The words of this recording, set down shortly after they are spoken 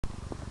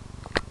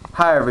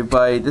Hi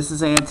everybody, this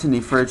is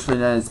Anthony Fritchley,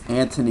 and that is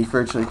Anthony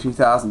Fritchley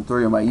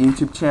 2003 on my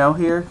YouTube channel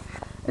here.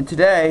 And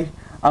today,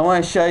 I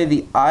want to show you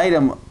the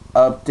item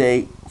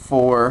update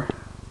for,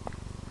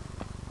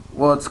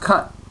 well, it's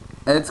kind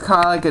of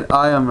like an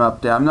item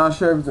update. I'm not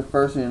sure if it's the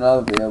first or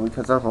another video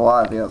because there's a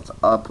lot of videos to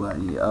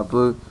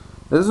upload.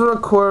 This is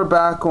recorded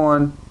back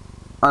on,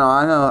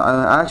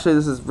 actually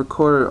this is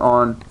recorded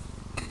on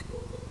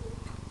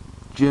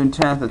June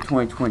 10th of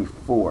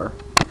 2024.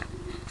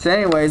 So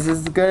anyways, this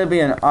is going to be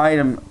an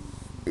item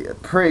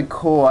pretty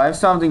cool. I have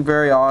something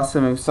very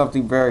awesome and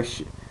something very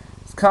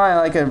it's kind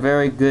of like a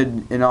very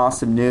good and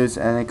awesome news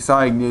and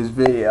exciting news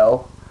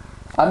video.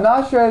 I'm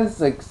not sure this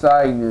is an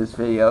exciting news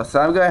video,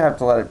 so I'm going to have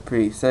to let it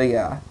be. So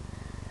yeah.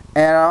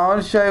 And I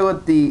want to show you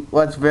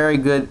what's very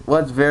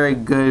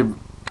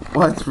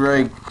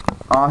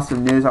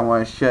awesome news I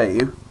want to show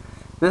you.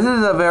 This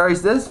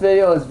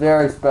video is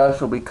very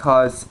special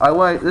because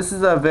this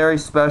is a very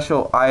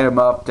special item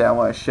update I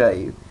want to show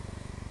you.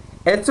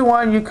 It's the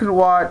one you can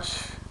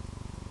watch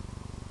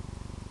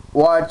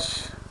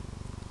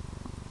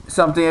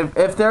something.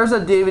 If there's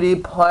a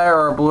DVD player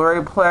or a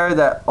Blu-ray player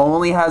that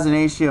only has an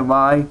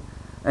HDMI,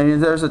 and if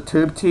there's a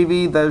tube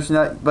TV, if there's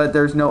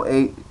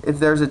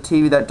a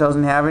TV that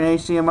doesn't have an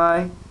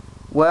HDMI,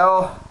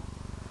 well,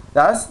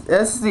 that's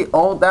the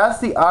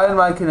item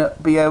I can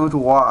be able to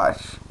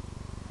watch.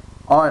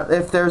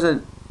 If there's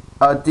a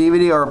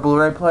DVD or a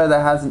Blu-ray player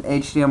that has an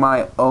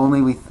HDMI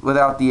only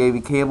without the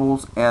AV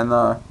cables and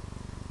a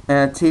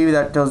TV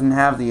that doesn't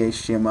have the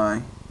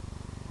HDMI.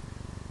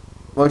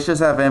 Let's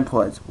just have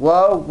inputs.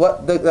 Well,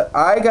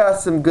 I got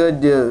some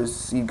good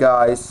news, you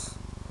guys.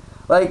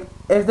 Like,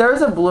 if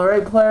there's a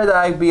Blu-ray player that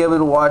I'd be able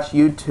to watch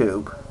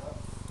YouTube,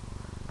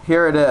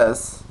 here it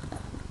is.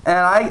 And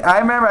I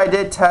remember I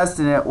did test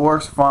it and it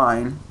works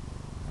fine.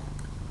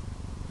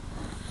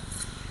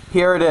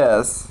 Here it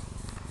is.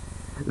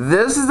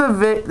 This is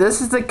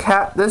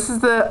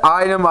the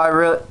item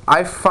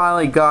I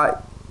finally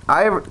got.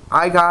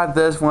 I got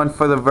this one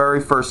for the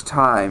very first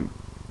time.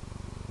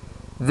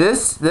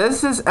 This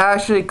is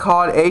actually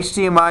called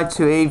HDMI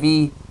to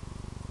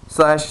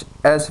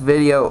AV/S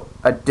video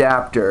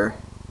adapter.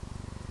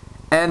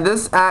 And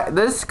this kind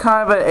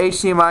of an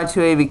HDMI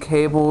to AV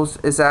cables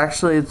is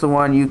actually the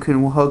one you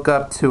can hook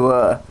up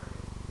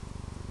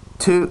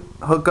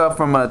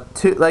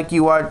like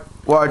you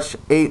watch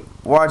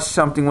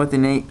something with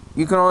an 8.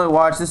 You can only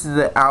watch, this is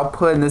the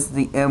output and this is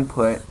the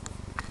input.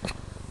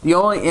 The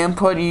only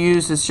input you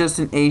use is just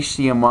an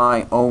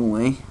HDMI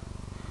only.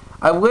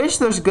 I wish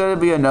there's going to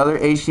be another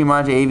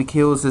HDMI to AV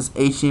cable. This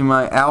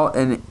HDMI out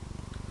and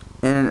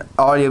an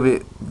audio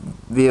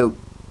video,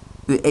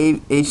 the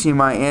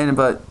HDMI in,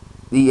 but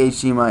the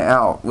HDMI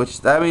out.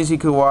 Which that means you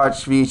could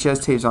watch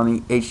VHS tapes on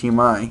the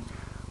HDMI,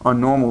 on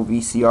normal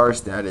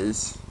VCRs, that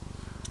is.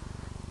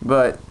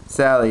 But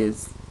sadly,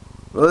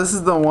 this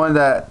is the one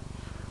that.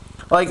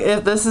 Like,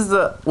 if this is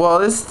the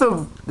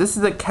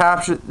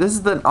capture, this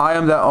is the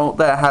item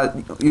that has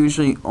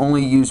usually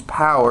only use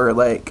power.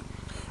 Like,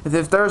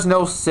 if there's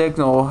no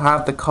signal, it'll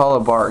have the color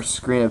bars,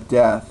 screen of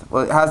death.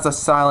 Well, it has the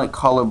silent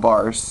color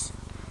bars.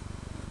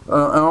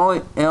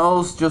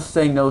 It'll just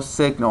say no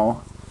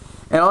signal.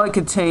 It only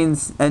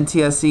contains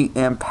NTSC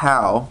and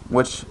PAL,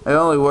 which it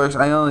only works.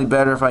 Only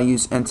better if I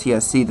use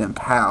NTSC than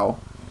PAL.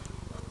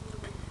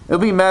 It'll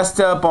be messed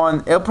up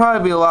on. It'll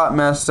probably be a lot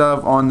messed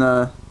up on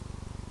the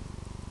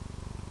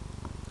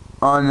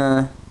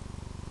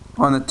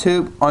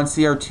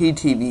CRT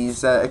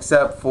TVs,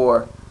 except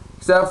for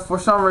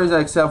some reason,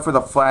 except for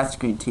the flat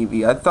screen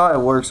TV. I thought it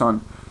works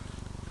on,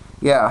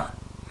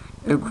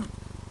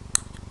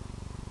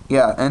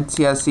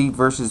 NTSC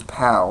versus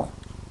PAL.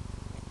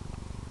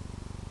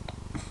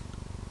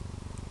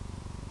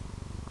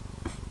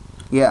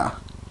 Yeah.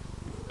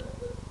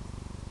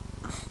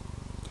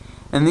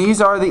 And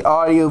these are the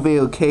audio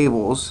video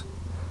cables.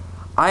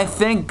 I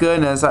thank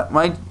goodness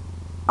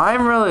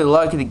I'm really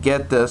lucky to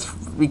get this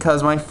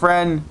because my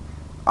friend,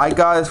 I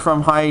got this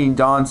from Hiding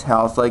Don's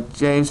house. Like,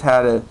 James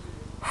had the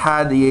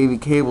AV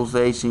cables to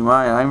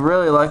HDMI, and I'm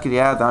really lucky to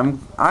have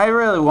them. I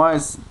really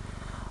always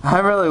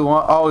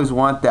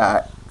want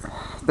that.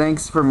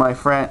 Thanks for my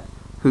friend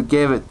who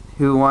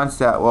wants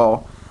that.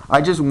 Well,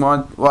 I just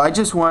want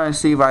to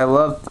see if I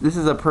love. This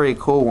is a pretty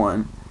cool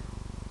one.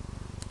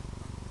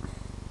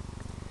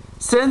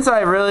 Since I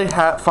really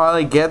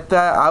finally get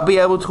that, I'll be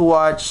able to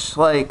watch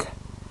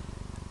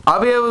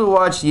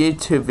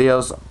YouTube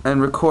videos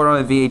and record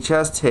on the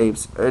VHS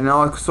tapes and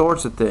all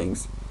sorts of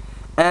things.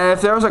 And if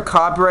there was a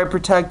copyright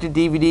protected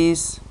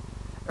DVDs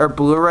or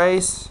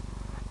Blu-rays,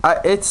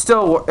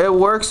 it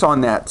works on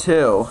that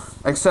too.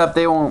 Except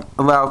they won't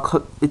allow.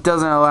 It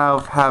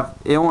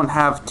won't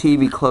have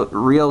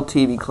real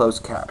TV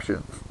closed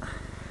captions.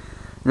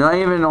 Not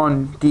even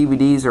on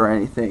DVDs or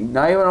anything.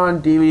 Not even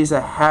on DVDs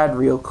that had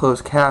real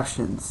closed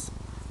captions.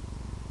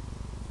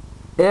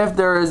 If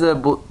there is a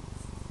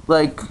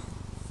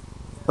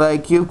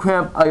you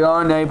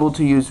are unable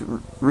to use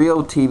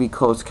real TV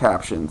closed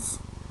captions.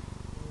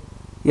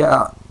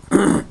 Yeah.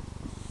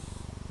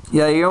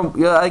 Yeah, you're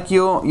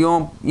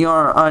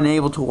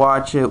unable to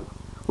watch it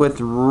with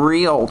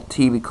real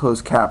TV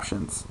closed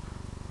captions.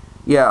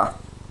 Yeah,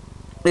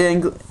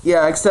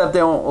 yeah, except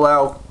they won't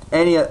allow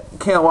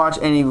can't watch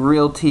any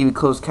real TV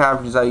closed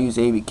captions that use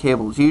AV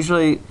cables.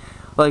 Usually,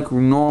 like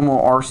normal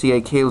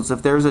RCA cables,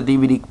 if there's a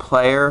DVD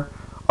player,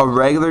 a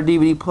regular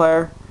DVD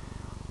player,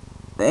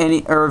 or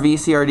a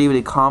VCR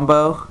DVD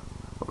combo,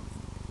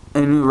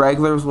 and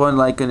regulars one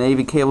like an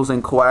AV cables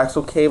and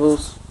coaxial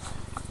cables,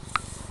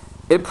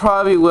 it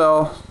probably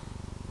will.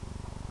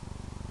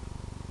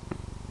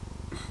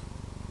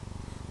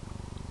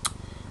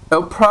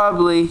 It'll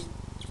probably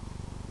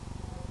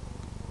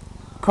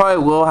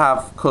will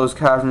have closed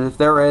captions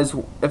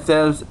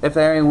if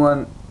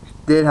anyone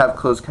did have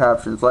closed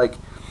captions. Like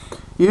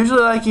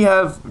usually, like you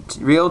have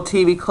real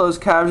TV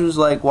closed captions,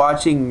 like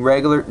watching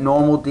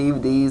normal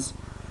DVDs,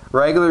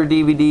 regular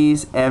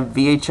DVDs, and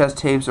VHS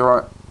tapes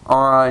are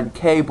on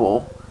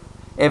cable.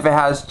 If it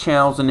has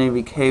channels and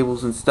AV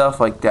cables and stuff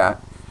like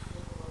that.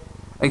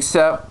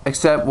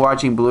 Except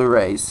watching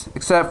Blu-rays.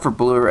 Except for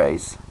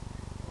Blu-rays.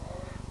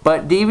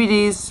 But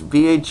DVDs,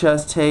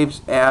 VHS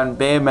tapes, and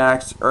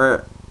Betamax,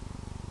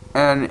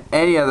 and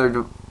any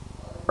other,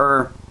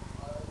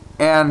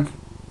 and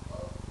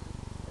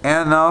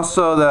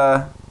also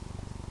the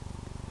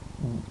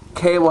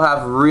cable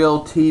have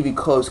real TV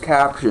closed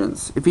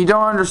captions. If you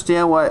don't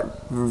understand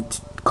what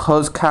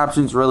closed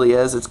captions really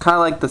is, it's kind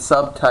of like the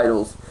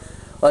subtitles.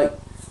 Like,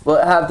 well,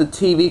 it have the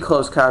TV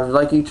closed captions.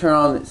 Like you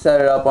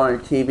set it up on your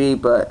TV,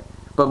 but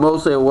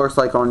mostly it works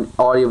like on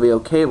audio-video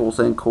cables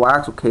and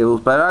coaxial cables.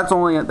 But that's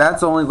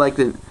only like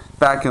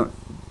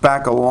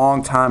back a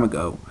long time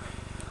ago.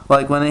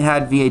 Like when they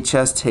had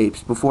VHS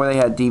tapes before they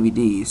had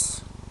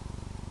DVDs.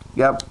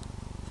 Yep.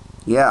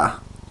 Yeah.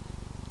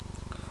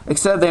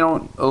 Except they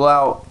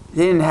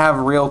didn't have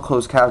real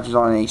closed captions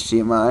on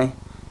HDMI.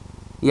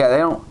 Yeah, they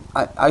don't.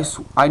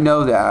 I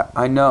know that.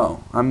 I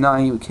know. I'm not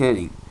even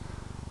kidding.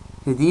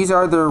 These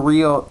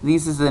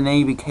is the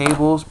Navy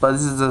cables, but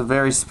this is a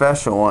very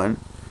special one.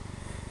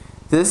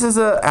 This is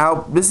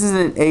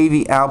an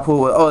AV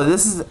output. Oh,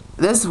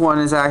 this one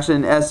is actually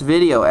an S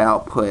video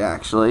output.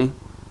 Actually,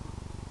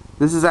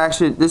 this is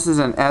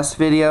an S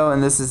video,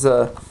 and this is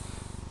an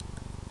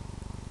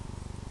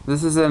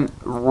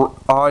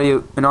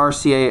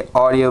RCA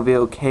audio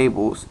video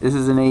cables. This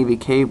is an AV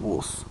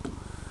cables.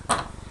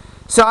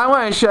 So I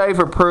want to show you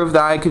for proof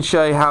that I could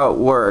show you how it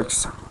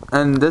works,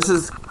 and this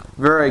is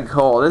very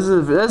cool.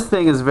 This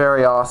thing is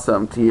very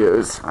awesome to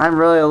use. I am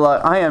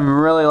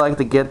really like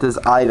to get this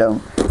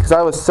item because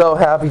I was so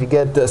happy to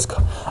get this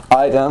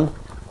item.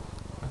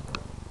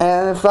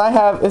 And if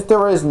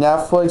there is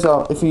Netflix,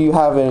 if you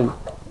have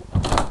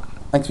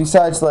like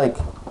besides like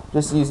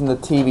just using the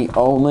TV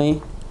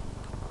only,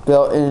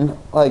 built in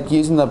like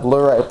using the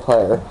Blu-ray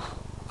player,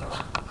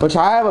 which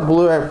I have a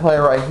Blu-ray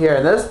player right here,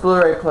 and this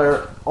Blu-ray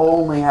player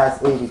only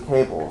has AV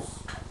cables.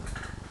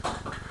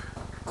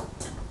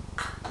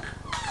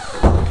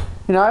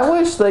 You know, I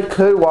wish they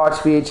could watch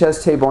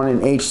VHS tape on an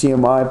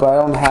HDMI, but I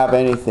don't have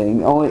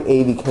anything. Only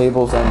AV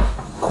cables and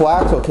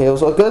coaxial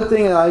cables. A good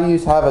thing that I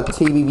have a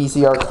TV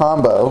VCR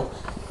combo.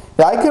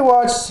 I could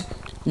watch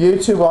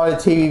YouTube on a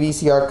TV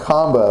VCR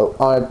combo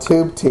on a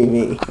tube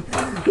TV.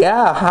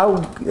 Yeah,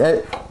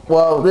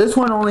 well, this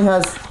one only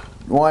has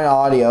one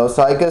audio,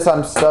 so I guess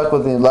I'm stuck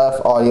with the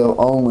left audio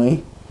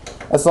only.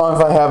 As long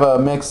as I have a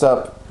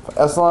mix-up, the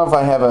other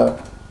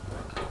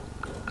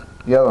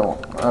one,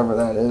 whatever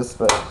that is,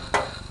 but...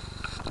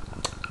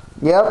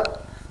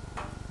 Yep.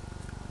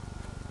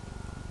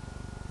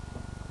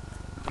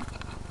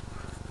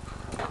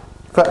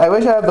 But I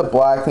wish I had the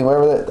black thing. I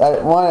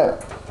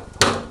want it.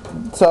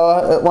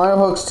 So one of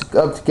them hooks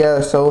up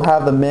together, so we'll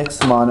have the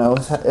mix mono.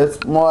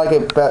 It's more like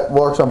it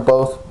works on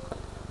both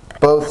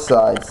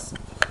sides.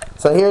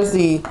 So here's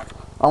I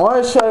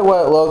want to show you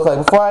what it looks like.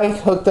 Before I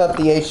hooked up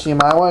the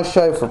HDMI, I want to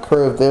show you for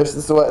proof. This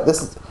is.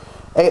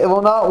 It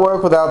will not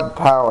work without the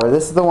power.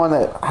 This is the one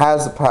that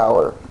has the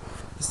power.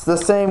 It's the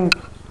same.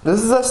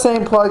 This is the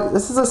same plug.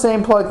 This is the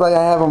same plug like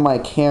I have on my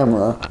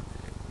camera,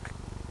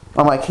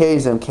 on my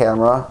KZM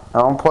camera.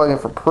 I'm plugging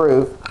for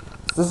proof.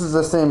 This is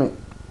the same.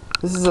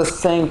 This is the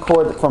same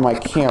cord for my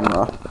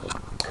camera.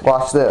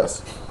 Watch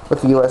this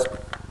with the USB.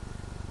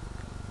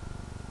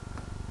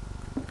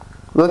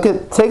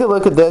 Take a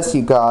look at this,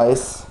 you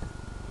guys.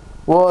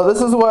 Well, this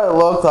is what it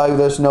looked like.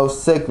 There's no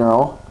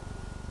signal.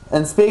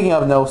 And speaking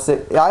of no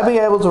signal, I'd be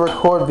able to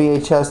record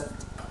VHS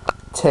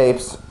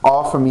tapes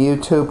off from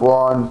YouTube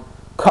or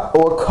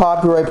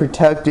copyright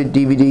protected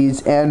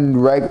DVDs and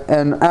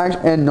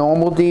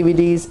normal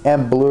DVDs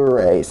and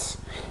Blu-rays,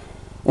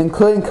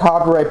 including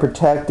copyright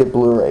protected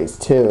Blu-rays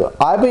too.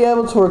 I'd be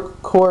able to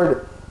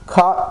record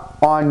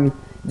on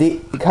the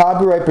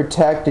copyright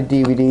protected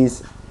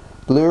DVDs,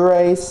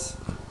 Blu-rays,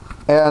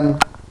 and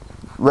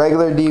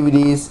regular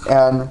DVDs,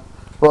 and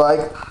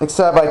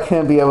except I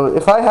couldn't be able to,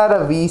 if I had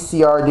a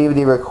VCR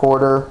DVD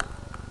recorder.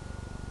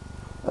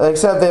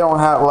 Except they don't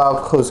allow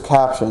closed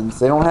captions.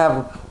 They don't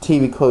have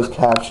TV closed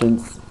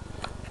captions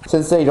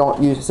since they have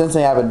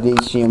a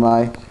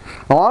HDMI.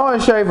 Well, I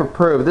want to show you for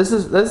proof. This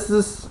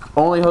is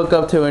only hooked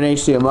up to an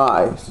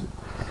HDMI.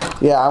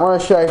 Yeah, I want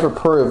to show you for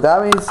proof.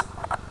 That means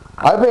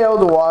I'll be able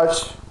to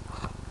watch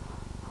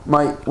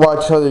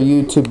other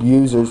YouTube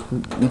users'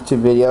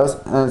 YouTube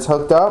videos, and it's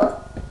hooked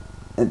up.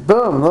 And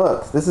boom,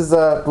 look, this is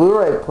a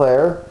Blu-ray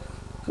player.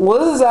 Well,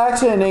 this is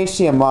actually an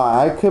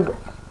HDMI.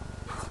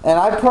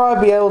 I'd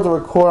probably be able to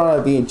record on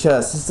a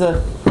VHS.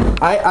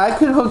 I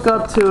could hook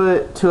up to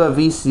a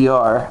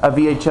VCR, a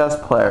VHS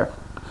player.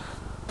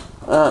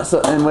 So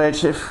in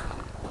which yep.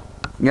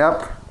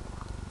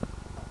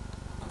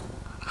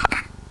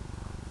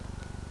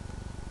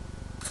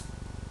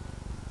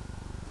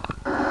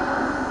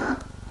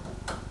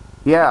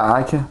 Yeah,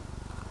 I can.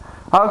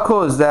 How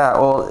cool is that?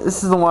 Well,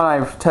 this is the one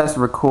I tested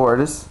record.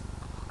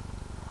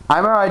 I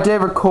remember I did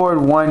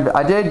record one.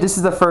 This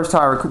is the first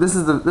time. This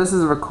is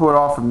a record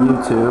off from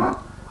YouTube,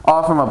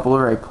 off from a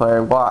Blu-ray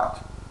player. Watch.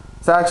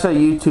 It's actually a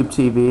YouTube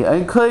TV.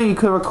 And clearly you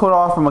could record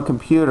off from a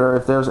computer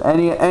if there's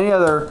any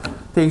other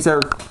things that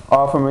are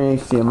off from an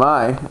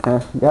HDMI.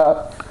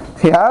 Yeah,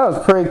 that was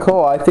pretty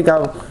cool.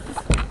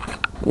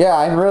 Yeah,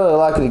 I'm really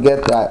lucky to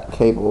get that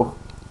cable.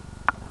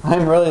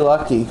 I'm really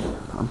lucky.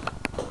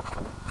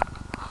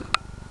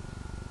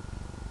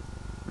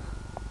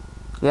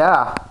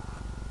 Yeah.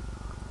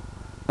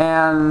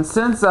 And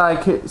I'll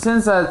be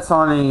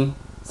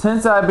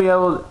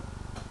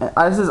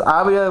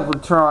able to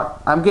turn on.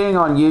 I'm getting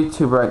on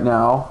YouTube right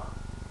now.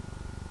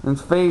 And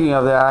speaking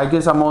of that, I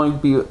guess I'm only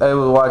be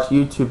able to watch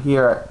YouTube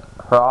here at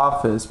her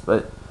office,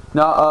 but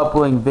not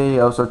uploading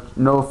videos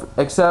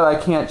except I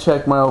can't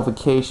check my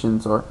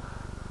notifications I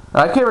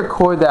can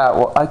record that.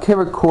 Well, I can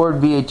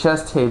record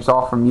VHS tapes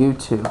off from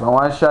YouTube. I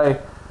want to show you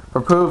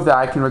for proof that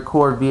I can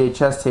record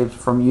VHS tapes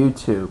from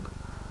YouTube.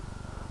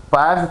 But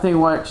I have to think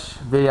which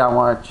video I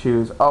want to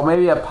choose. Oh,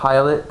 maybe a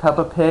pilot,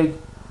 Peppa Pig.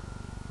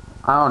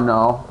 I don't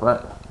know,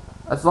 but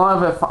as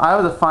long as I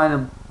have to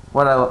find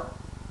what I.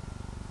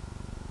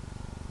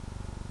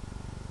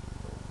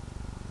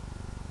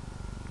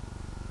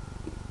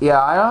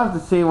 Yeah, I don't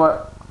have to see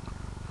what.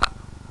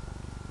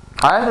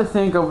 I have to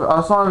think of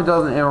as long as it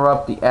doesn't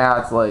interrupt the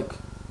ads. Like,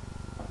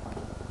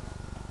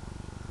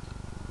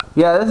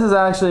 yeah, this is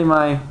actually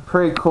my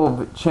pretty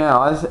cool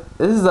channel.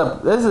 This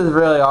is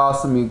really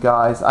awesome, you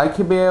guys. I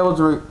could be able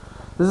to.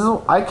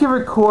 I can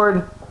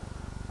record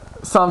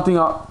something.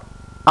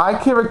 I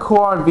can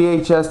record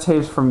VHS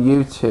tapes from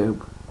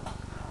YouTube.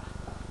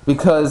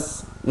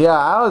 Because yeah,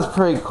 that was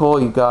pretty cool,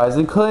 you guys.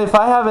 Including if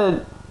I have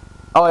it.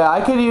 Oh yeah,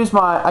 I could use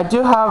I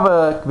do have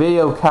a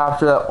video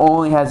capture that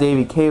only has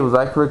AV cables.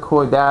 I could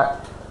record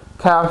that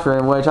capture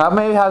in which I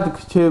maybe have to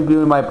continue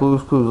doing my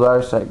Blue's Clues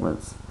letter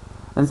segments.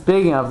 And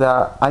speaking of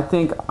that, I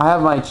think I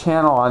have my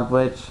channel on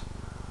which.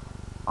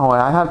 Oh,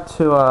 I have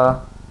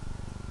to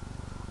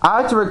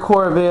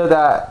record a video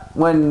that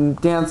when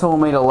Dan Soul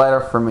made a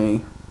letter for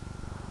me.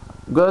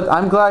 Good.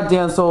 I'm glad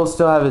Dan Soul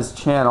still have his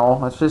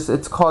channel.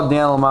 It's called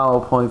Dan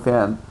LaMelo Pony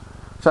Fan.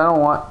 Which I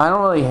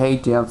don't really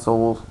hate Dan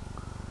Soul.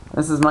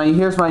 Here's my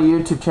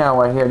YouTube channel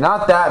right here.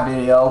 Not that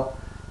video.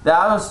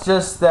 That was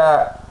just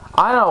that.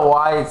 I don't know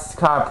why it's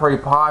kind of pretty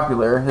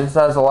popular. This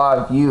has a lot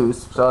of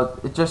views, so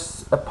it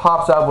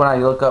pops up when I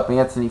look up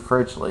Anthony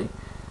Fridgley.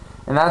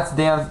 And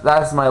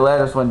that's my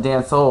letters when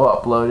Dan Soul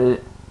uploaded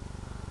it.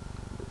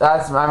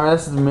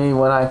 This is me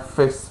when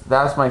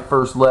that's my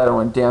first letter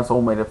when Dan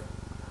Soul made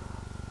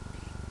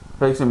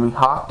fixing me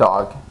hot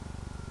dog.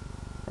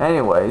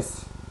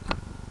 Anyways.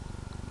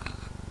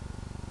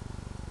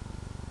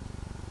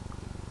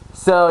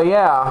 So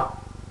yeah,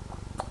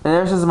 and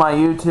this is my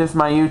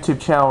YouTube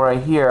channel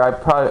right here.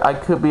 I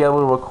could be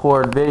able to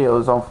record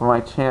videos for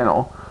my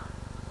channel.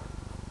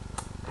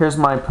 Here's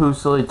my Pooh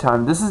Silly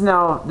Time. This is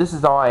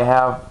all I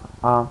have.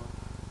 I'll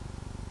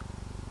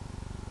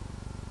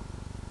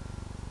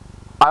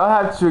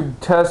have to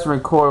test and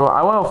record.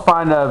 I want to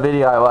find a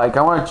video I like.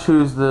 I want to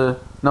choose the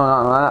no.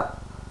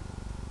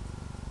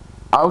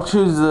 I'll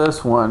choose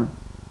this one.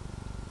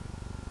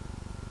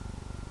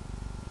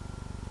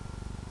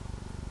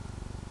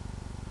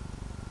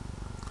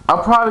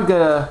 I'm probably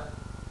gonna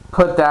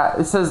put that.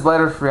 It says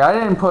letter free. I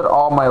didn't put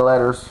all my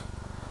letters.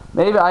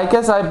 Maybe I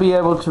guess I'd be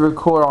able to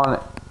record on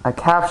a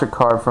capture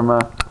card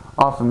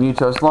off from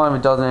YouTube as long as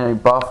it doesn't have any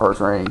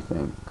buffers or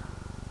anything.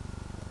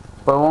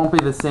 But it won't be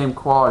the same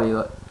quality.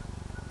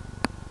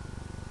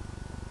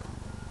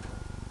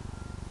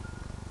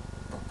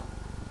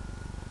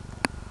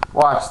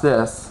 Watch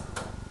this.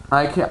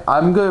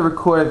 I'm gonna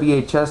record a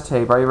VHS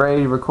tape. Are you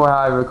ready to record how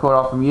I record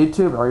off from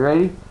YouTube? Are you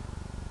ready?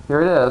 Here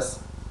it is.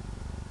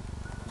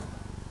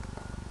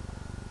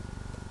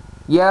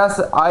 Yes,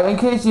 in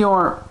case you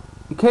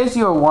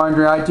were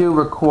wondering, I do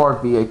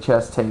record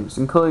VHS tapes,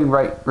 including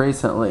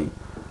recently.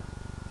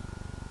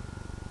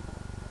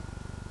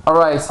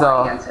 Alright,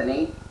 so hi,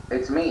 Anthony.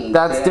 It's me.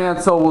 That's Dan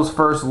Sobel's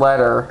first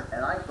letter.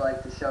 And I'd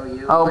like to show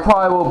you. I'll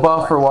probably will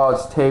buffer while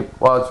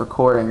it's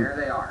recording. Here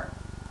they are.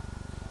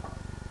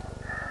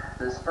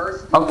 This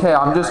first okay,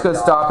 I'm just gonna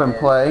stop and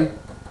play.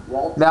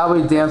 That'll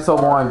be Dan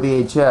Sobel on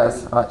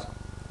VHS.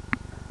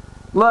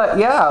 Look,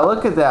 yeah,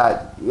 look at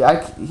that.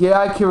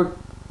 I can.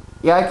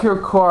 Yeah, I can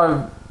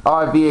record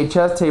on a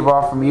VHS tape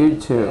off from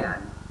YouTube.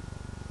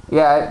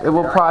 Yeah, it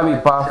will probably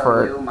be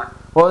buffered.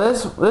 Well,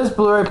 this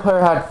Blu-ray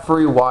player had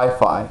free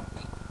Wi-Fi.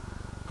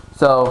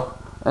 So,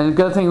 and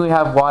good thing we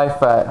have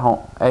Wi-Fi at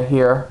home,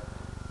 here.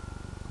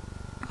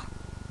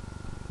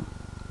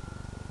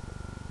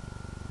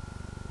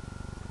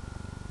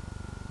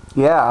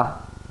 Yeah.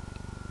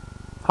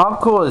 How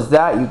cool is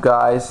that, you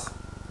guys?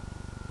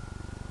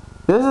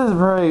 This is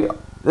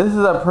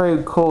a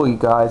pretty cool, you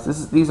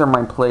guys. These are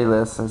my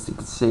playlists, as you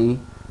can see.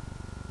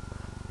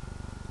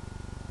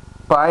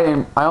 But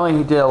I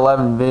only did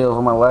 11 videos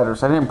on my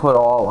letters. I didn't put a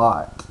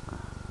lot.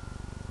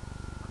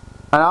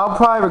 And I'll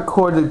probably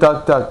record the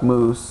Duck Duck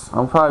Moose.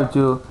 I'll probably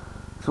do.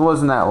 It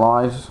wasn't that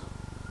long.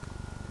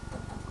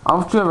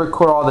 I'm just gonna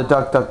record all the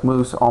Duck Duck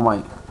Moose on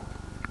my.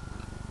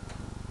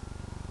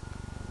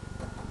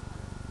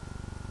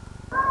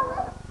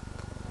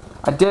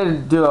 I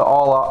did do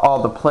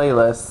all the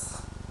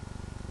playlists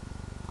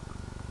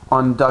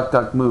on Duck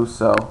Duck Moose,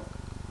 so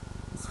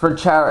it's for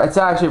Chatter. It's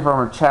actually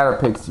from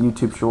Chatterpix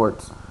YouTube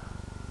Shorts.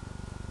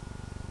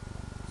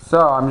 So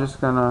I'm just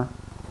gonna.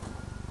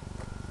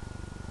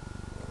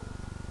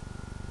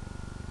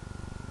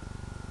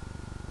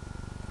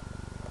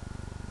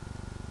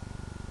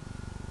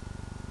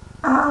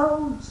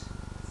 Ouch!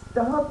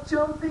 Stop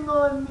jumping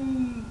on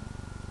me!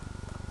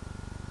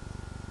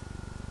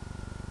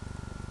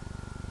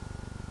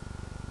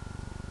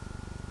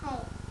 Hey,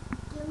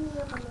 give me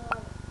a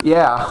banana.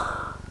 Yeah.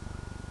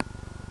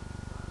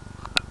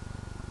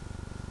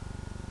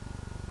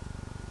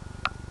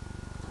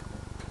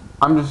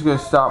 I'm just gonna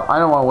stop. I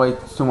don't want to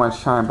waste too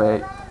much time,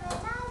 but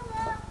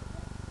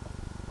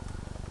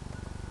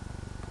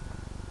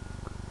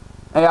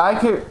hey, I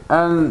could.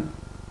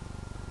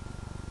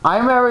 I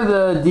remember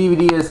the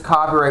DVD is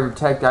copyright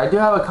protected. I do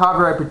have a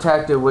copyright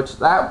protected, which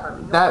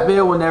that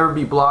video will never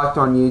be blocked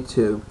on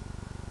YouTube.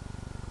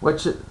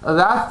 Which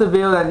that's the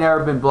video that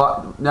never been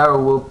blocked. Never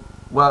will.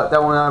 Well,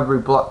 that will never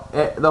be blocked.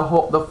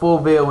 The full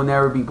video will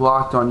never be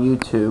blocked on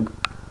YouTube,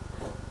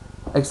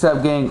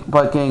 except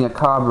getting a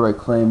copyright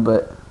claim,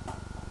 but.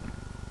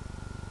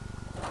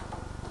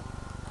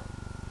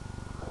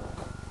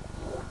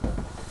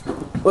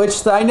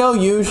 Which I know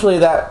usually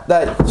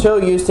that show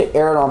used to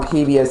air on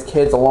PBS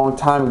Kids a long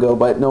time ago,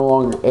 but no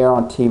longer air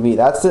on TV.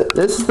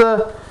 This is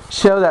the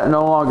show that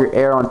no longer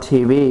air on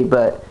TV,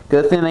 but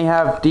good thing they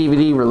have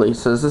DVD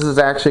releases. This is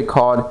actually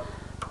called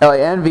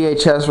and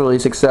VHS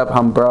release, except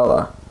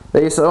Umbrella.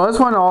 This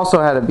one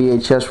also had a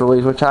VHS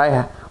release,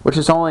 which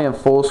is only in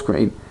full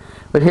screen.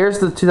 But here's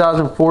the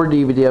 2004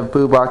 DVD of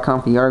Boobot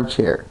Comfy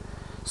Armchair.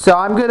 So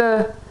I'm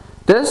gonna.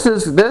 This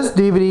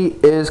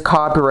DVD is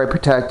copyright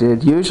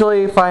protected.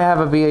 Usually if I have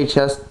a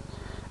VHS,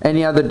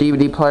 any other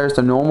DVD players,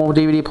 the normal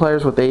DVD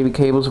players with AV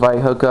cables, if I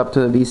hook up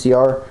to the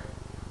VCR,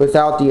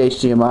 without the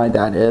HDMI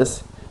that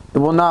is, it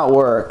will not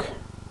work.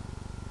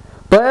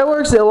 But it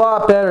works a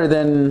lot better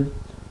than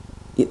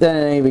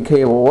an AV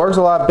cable. It works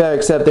a lot better,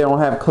 except they don't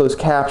have closed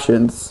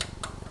captions.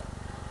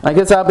 I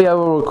guess I'll be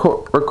able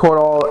to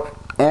record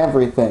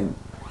everything.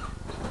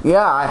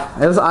 Yeah,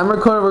 I'm going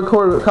to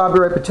record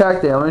copyright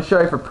protected. I'm going to show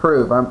you for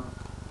proof.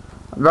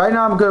 Right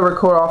now I'm going to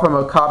record off from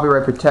a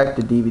copyright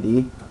protected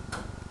DVD.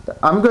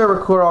 I'm going to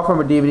record off from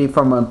a DVD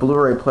from a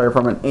Blu-ray player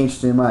from an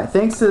HDMI.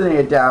 Thanks to the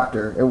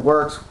adapter, it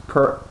works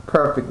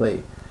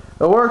perfectly.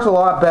 It works a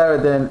lot better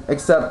than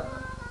except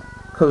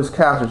closed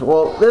captions.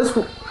 Well, this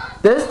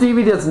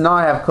DVD does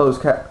not have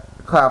closed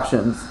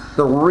captions.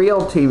 The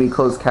real TV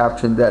closed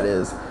caption, that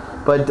is,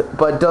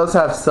 but does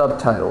have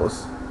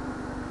subtitles.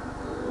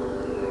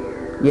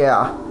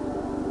 Yeah.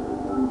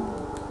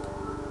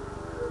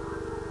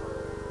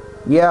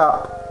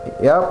 Yeah.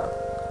 Yep.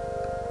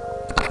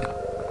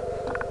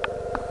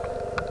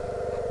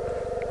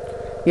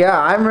 Yeah,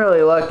 I'm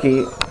really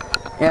lucky.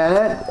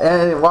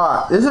 And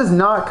wow, this is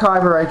not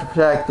copyright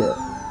protected.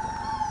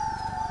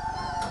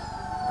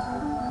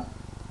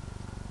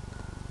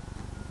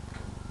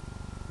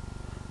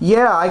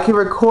 Yeah, I can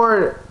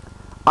record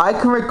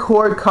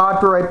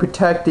copyright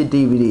protected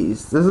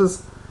DVDs. This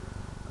is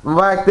in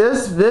fact,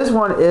 this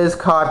one is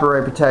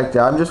copyright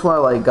protected. I'm just want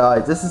to like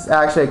guys, this is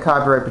actually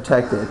copyright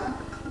protected.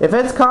 If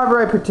it's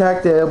copyright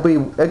protected,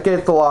 it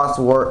gets the lost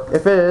work.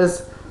 If it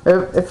is,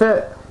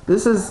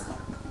 since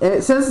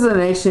it's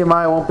an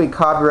HDMI, it won't be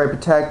copyright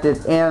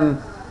protected,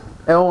 and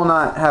it will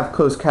not have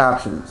closed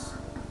captions.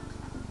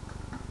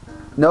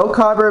 No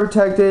copyright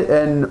protected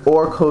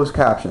or closed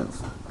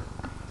captions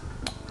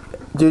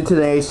due to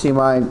the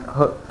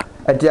HDMI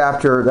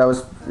adapter.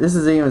 This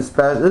is even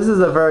special. This is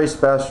a very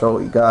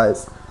special, you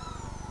guys.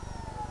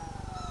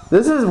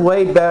 This is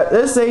way better.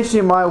 This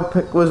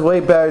HDMI was way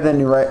better than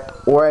the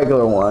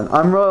regular one.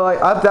 I'm really like.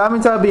 That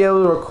means I'll be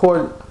able to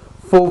record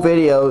full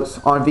videos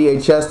on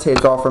VHS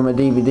tapes off from a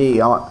DVD.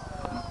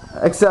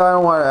 Except I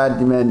don't want to add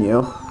the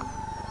menu.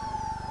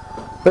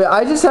 But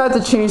I just had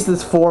to change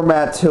this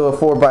format to a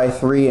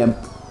 4:3 and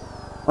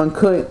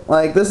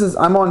like this is.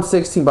 I'm on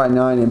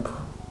 16:9 and.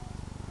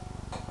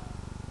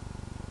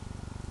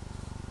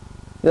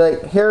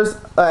 Like here's.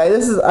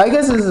 This is. I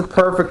guess this is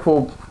perfect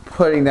for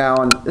putting that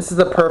on. This is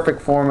the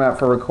perfect format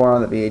for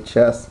recording on the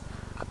VHS.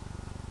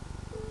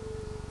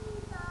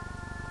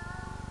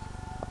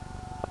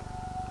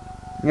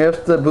 Here's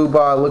the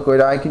Booba Look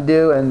What I Can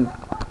Do, and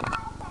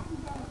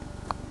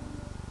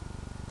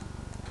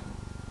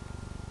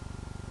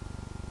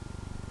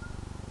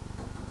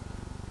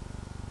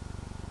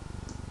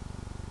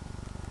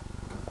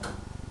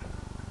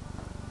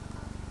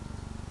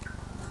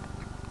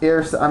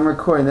here's, I'm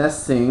recording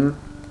this scene.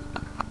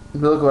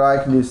 Look What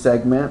I Can Do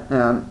segment,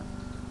 and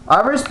I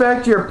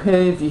respect your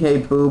opinion if you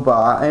hate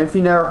Booba, and if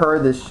you never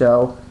heard this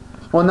show,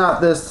 well, not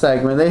this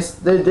segment,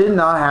 they did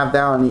not have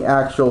that on the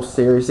actual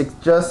series. It's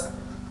just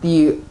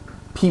the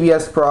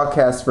PBS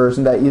broadcast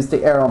version that used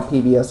to air on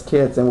PBS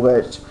Kids, in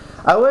which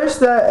I wish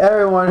that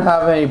everyone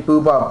have any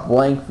Booba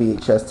blank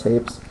VHS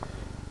tapes.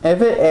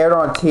 If it aired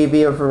on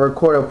TV, if it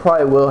recorded, it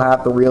probably will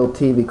have the real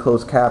TV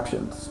closed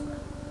captions.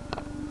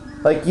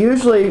 Like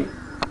usually,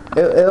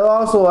 it'll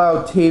also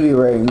allow TV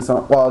ratings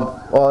on, well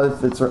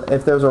if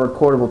there's a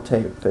recordable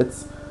tape.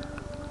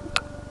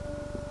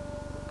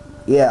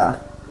 Yeah.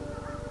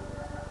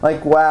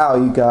 Like wow,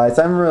 you guys,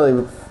 I am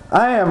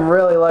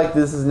really like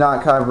this is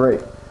not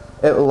copyright.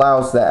 It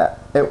allows that.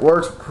 It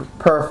works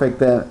perfect.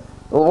 Then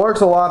it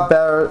works a lot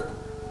better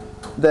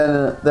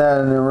than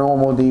a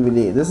normal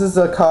DVD. This is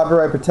a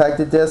copyright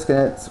protected disc,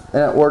 and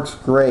it works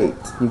great,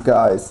 you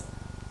guys.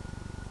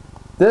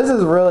 This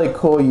is really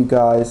cool, you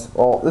guys.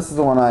 Well, this is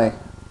the one that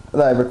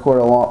I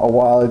recorded a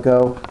while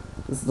ago.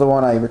 This is the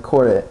one I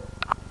recorded.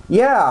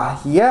 Yeah,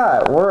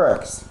 it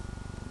works.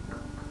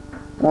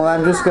 Well,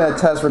 I'm just gonna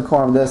test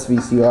record on this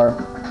VCR.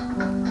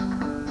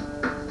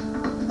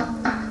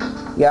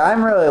 Yeah,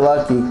 I'm really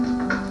lucky.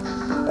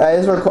 I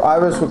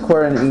was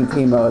recording in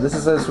EP mode. This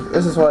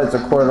is what it's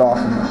recorded off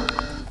of.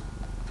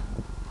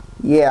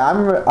 Yeah,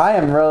 I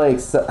am really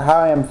excited.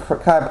 I am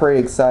kind of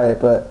pretty excited,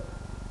 but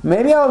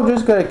maybe I'm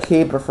just gonna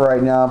keep it for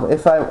right now.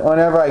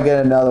 Whenever I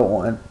get another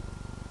one,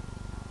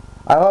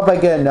 I hope I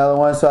get another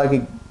one so I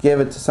could give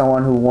it to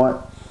someone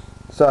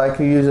so I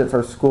could use it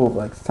for school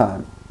next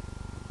time.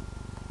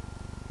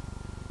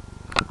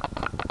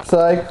 So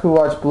I could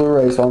watch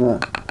Blu-rays on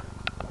it.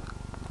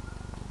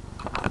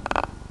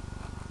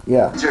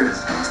 Yeah.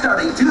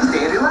 Starting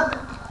Tuesday at 11.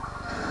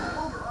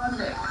 Over on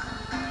Nick.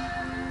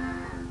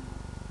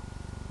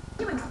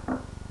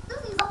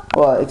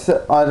 Well,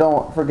 except I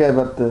don't forget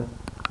about this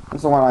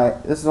is the one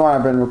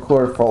I've been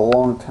recording for a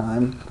long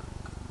time.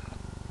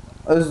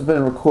 This has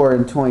been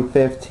recorded in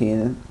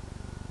 2015.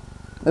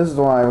 This is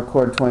the one I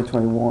recorded in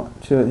 2021.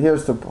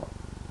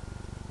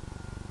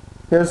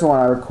 Here's the one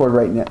I recorded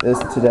right now. This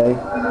today.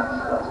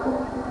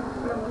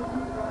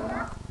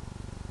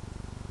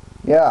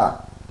 Yeah.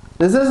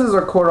 This is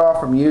recorded off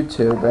from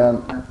YouTube,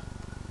 and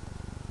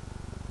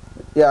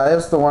yeah,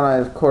 this is the one I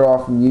recorded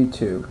off from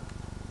YouTube.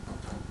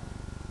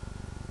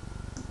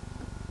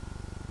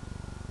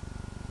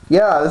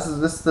 Yeah, this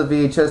is the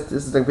VHS.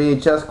 This is the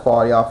VHS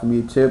quality off from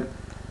YouTube.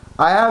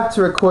 I have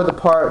to record the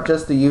part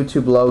just the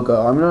YouTube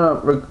logo. I'm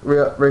gonna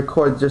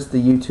record just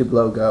the YouTube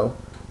logo.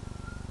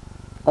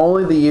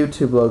 Only the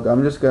YouTube logo.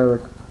 I'm just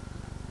gonna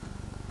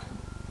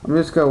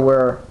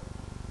wear.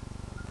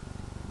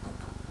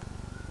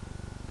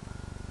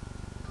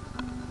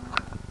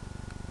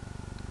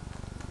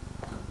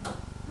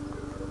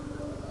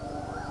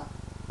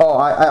 Oh,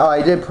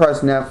 I did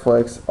press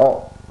Netflix.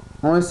 Oh,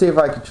 I want to see if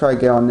I could try to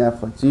get on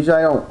Netflix. Usually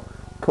I don't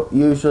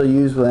usually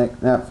use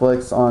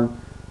Netflix on.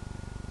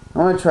 I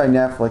want to try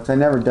Netflix. I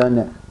never done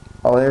that.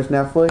 Oh, there's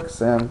Netflix,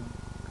 and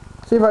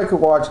see if I could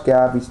watch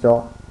Gabby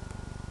still.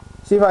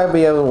 See if I'd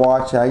be able to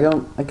watch it.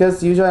 I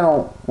guess usually I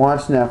don't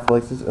watch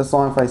Netflix as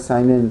long as I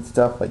sign in and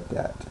stuff like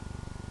that.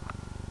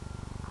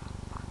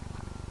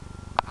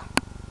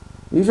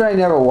 Usually I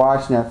never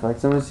watch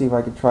Netflix. I'm gonna see if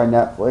I could try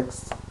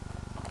Netflix.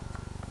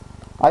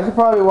 I could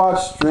probably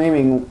watch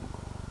streaming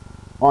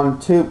on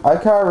tube. I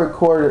kind of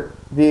record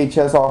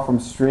VHS off from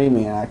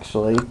streaming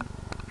actually.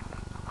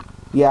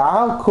 Yeah,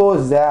 how cool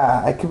is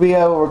that? I could be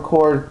able to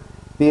record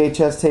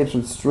VHS tapes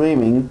from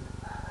streaming.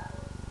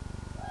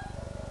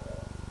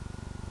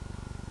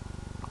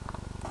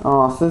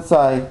 Oh, since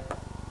I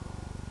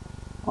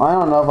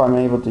don't know if I'm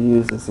able to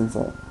use this since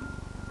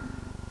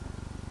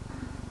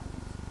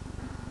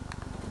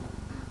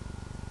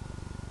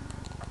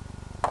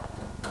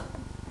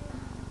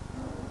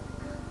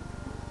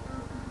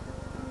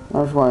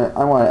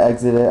I want to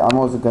exit it. I'm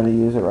also going to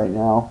use it right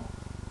now.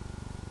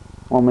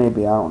 Well,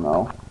 maybe, I don't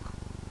know.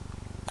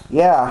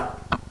 Yeah.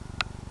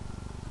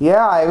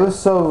 Yeah, I was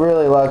so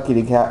really lucky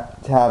to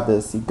have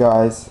this, you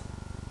guys.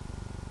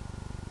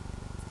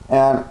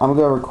 And I'm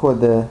going to record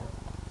the...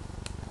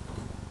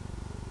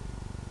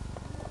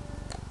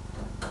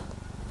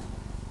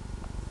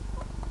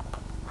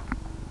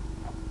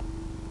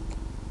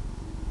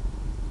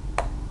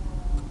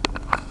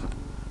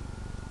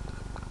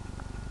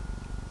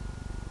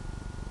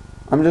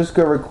 I'm just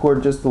going to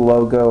record just the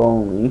logo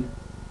only.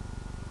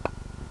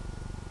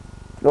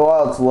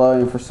 While it's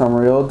loading for some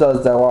reason, it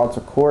does that while it's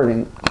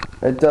recording.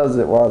 It does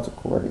it while it's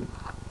recording.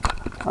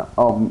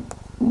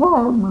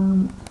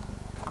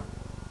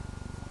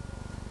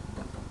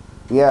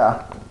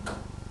 Yeah.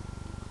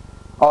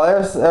 Oh,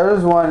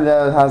 there's one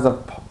that has a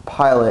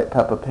pilot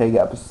Peppa Pig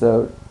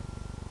episode.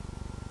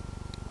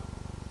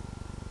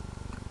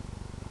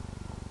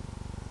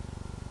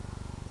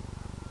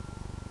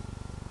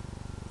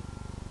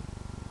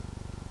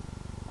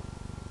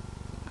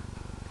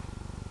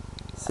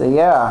 So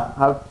yeah,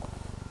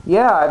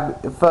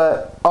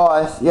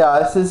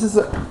 this is.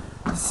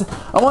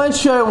 I want to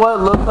show you what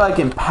it looked like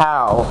in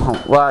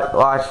PAL.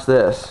 Watch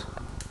this.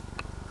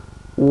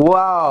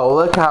 Wow,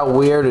 look how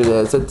weird it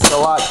is. It's a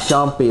lot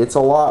jumpy. It's a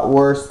lot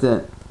worse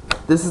than.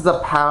 This is a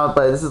PAL,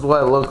 but this is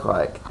what it looked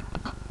like.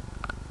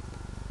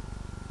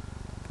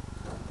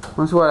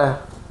 That's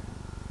what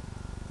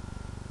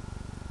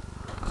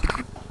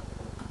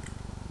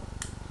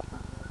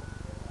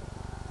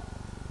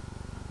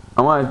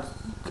I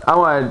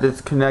want to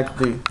disconnect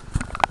the.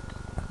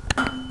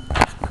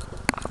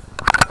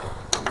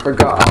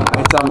 Forgot.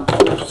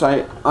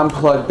 I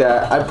unplugged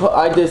that.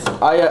 I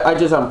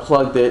just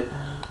unplugged it.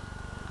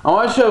 I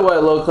want to show you what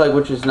it looked like,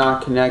 which is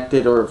not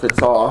connected or if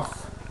it's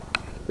off.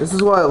 This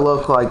is what it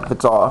looked like if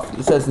it's off.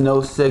 It says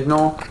no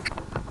signal.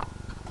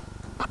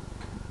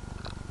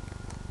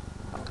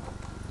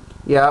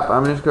 Yep,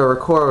 I'm just gonna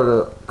record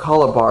the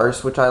color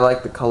bars, which I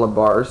like the color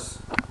bars.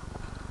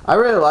 I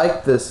really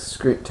like this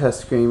test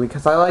screen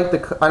because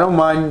I don't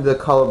mind the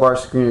color bar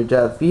screen of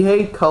death. If you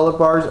hate color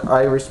bars,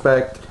 I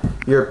respect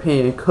your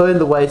opinion, including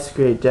the white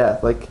screen of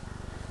death, like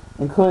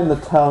including the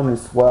tone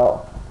as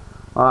well.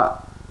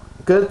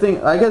 Good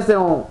thing. I guess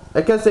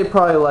they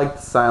probably like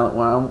the silent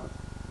one.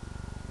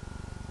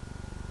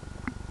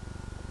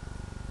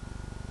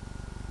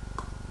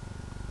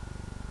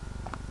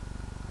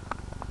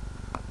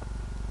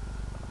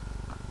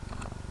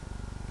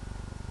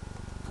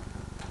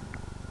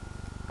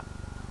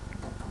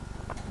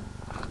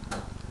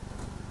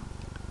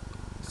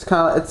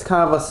 It's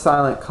kind of a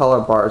silent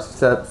color bar,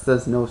 except it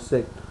says no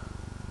signal.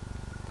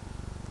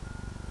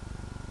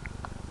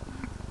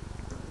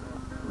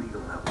 Legal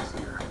levels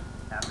here.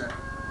 After.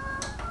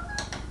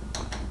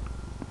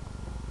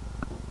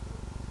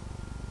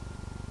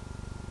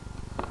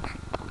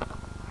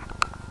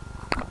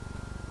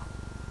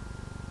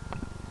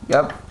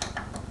 Yep.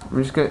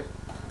 I'm just good.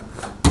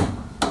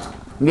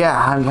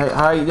 Yeah,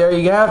 there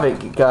you have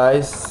it,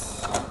 guys.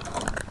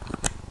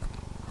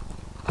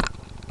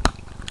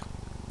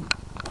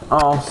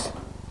 Oh,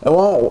 it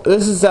won't.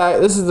 This is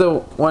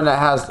the one that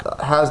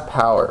has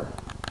power.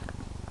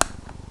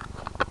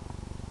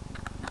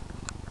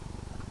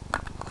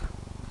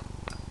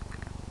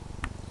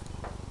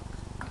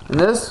 And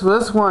this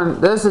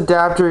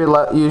adapter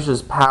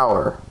uses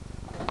power.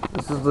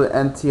 This is the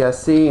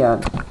NTSC,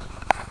 and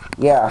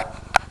yeah.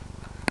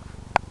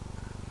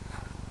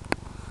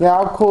 Yeah,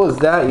 how cool is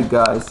that, you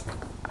guys?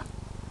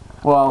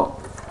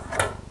 Well,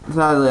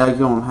 sadly I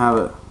don't have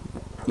it.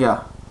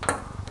 Yeah.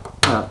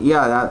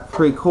 Yeah, that's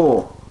pretty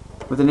cool.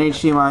 With an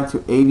HDMI to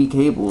AV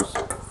cables.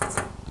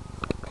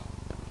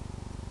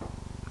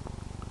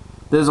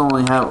 This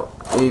only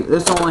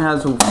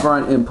has a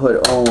front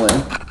input only.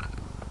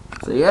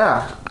 So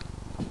yeah.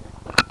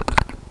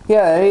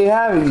 Yeah, there you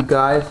have it, you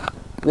guys.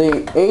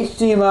 The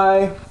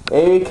HDMI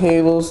AV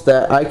cables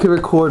that I could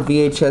record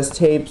VHS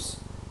tapes.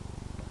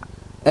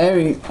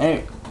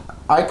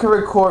 I could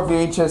record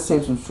VHS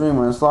tapes from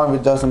streamer as long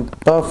as it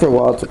doesn't buffer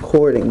while it's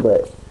recording,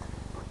 but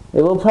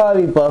it will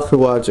probably buffer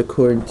while it's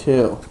recording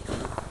too.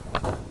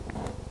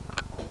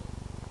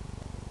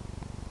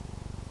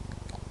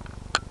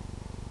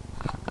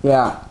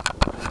 Yeah.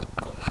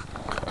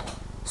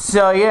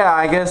 So yeah,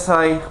 I guess if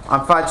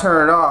I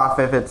turn it off,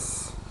 if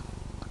it's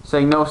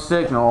saying no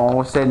signal,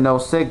 we'll say no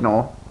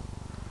signal.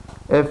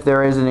 If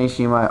there is an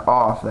HDMI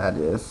off, that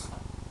is.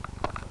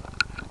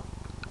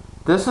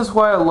 This is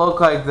what it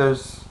looked like. It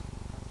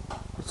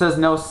says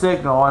no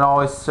signal and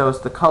always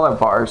shows the color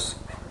bars.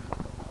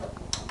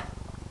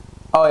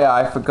 Oh yeah,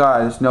 I forgot.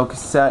 There's no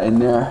cassette in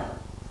there.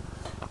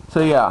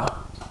 So yeah.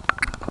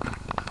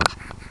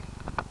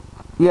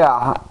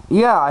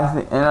 I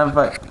think, and I'm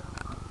like,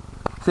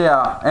 so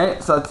yeah.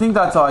 So I think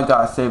that's all I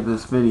gotta say for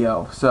this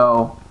video.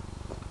 So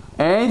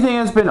anything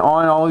that's been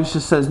on always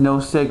just says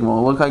no signal.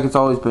 It looks like it's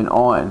always been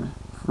on.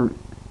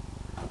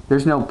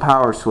 There's no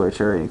power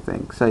switch or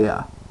anything. So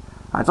yeah,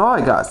 that's all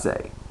I gotta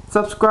say.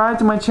 Subscribe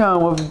to my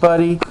channel,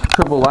 everybody.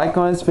 Triple like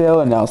on this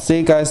video, and I'll see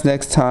you guys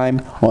next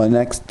time on the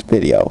next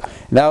video.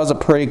 And that was a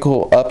pretty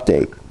cool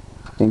update.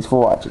 Thanks for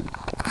watching.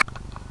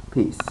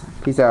 Peace.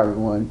 Peace out,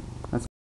 everyone.